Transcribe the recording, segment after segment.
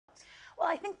Well,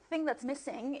 I think the thing that's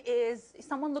missing is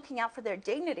someone looking out for their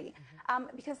dignity.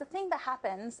 Because the thing that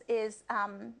happens is,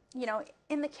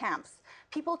 in the camps,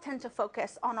 people tend to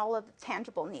focus on all of the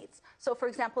tangible needs. So, for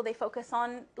example, they focus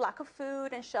on lack of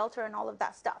food and shelter and all of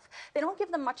that stuff. They don't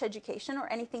give them much education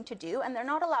or anything to do, and they're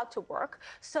not allowed to work.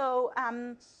 So,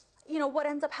 what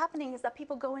ends up happening is that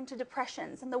people go into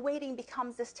depressions and the waiting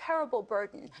becomes this terrible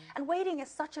burden. And waiting is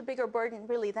such a bigger burden,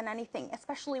 really, than anything,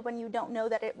 especially when you don't know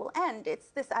that it will end. It's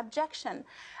this abjection.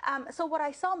 So what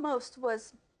I saw most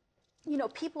was,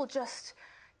 people just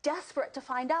desperate to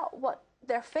find out what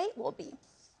their fate will be.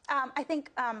 I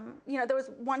think, there was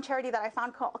one charity that I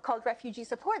found called Refugee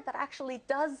Support that actually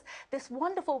does this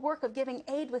wonderful work of giving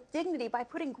aid with dignity by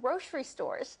putting grocery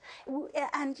stores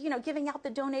and, giving out the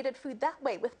donated food that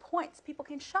way with points. People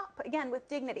can shop, again, with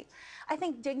dignity. I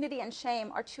think dignity and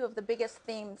shame are two of the biggest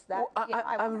themes that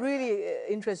I'm really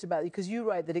interested about it because you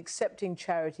write that accepting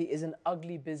charity is an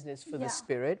ugly business for the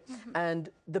spirit. And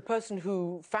the person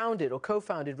who founded or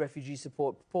co-founded Refugee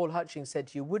Support, Paul Hutchings, said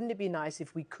to you, wouldn't it be nice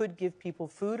if we could give people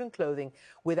food and clothing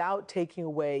without taking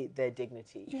away their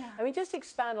dignity? Yeah. I mean, just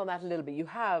expand on that a little bit. You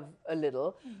have a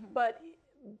little, but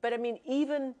I mean,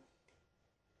 even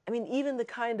the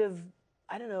kind of,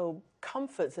 I don't know,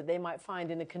 comforts that they might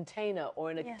find in a container or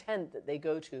in a tent that they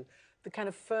go to, the kind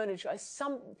of furniture,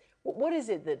 what is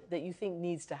it that you think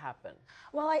needs to happen?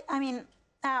 Well,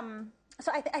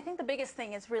 So I think the biggest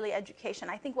thing is really education.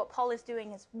 I think what Paul is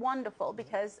doing is wonderful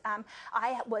because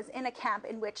I was in a camp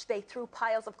in which they threw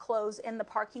piles of clothes in the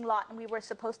parking lot and we were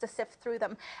supposed to sift through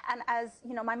them. And as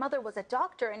my mother was a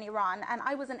doctor in Iran and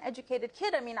I was an educated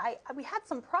kid, we had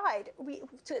some pride.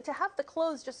 To have the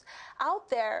clothes just out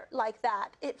there like that,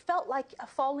 it felt like a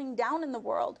falling down in the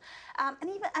world. And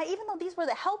even though these were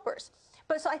the helpers.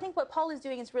 So I think what Paul is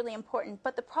doing is really important.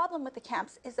 But the problem with the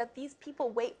camps is that these people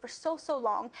wait for so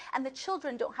long, and the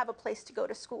children don't have a place to go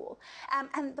to school.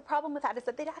 And the problem with that is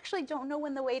that they actually don't know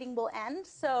when the waiting will end.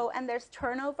 And there's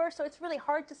turnover, so it's really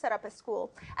hard to set up a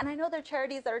school. And I know there are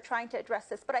charities that are trying to address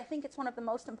this, but I think it's one of the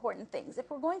most important things. If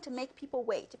we're going to make people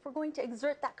wait, if we're going to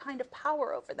exert that kind of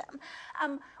power over them,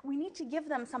 we need to give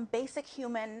them some basic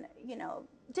human,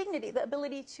 dignity, the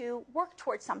ability to work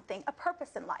towards something, a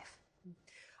purpose in life.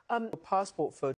 Passport photo.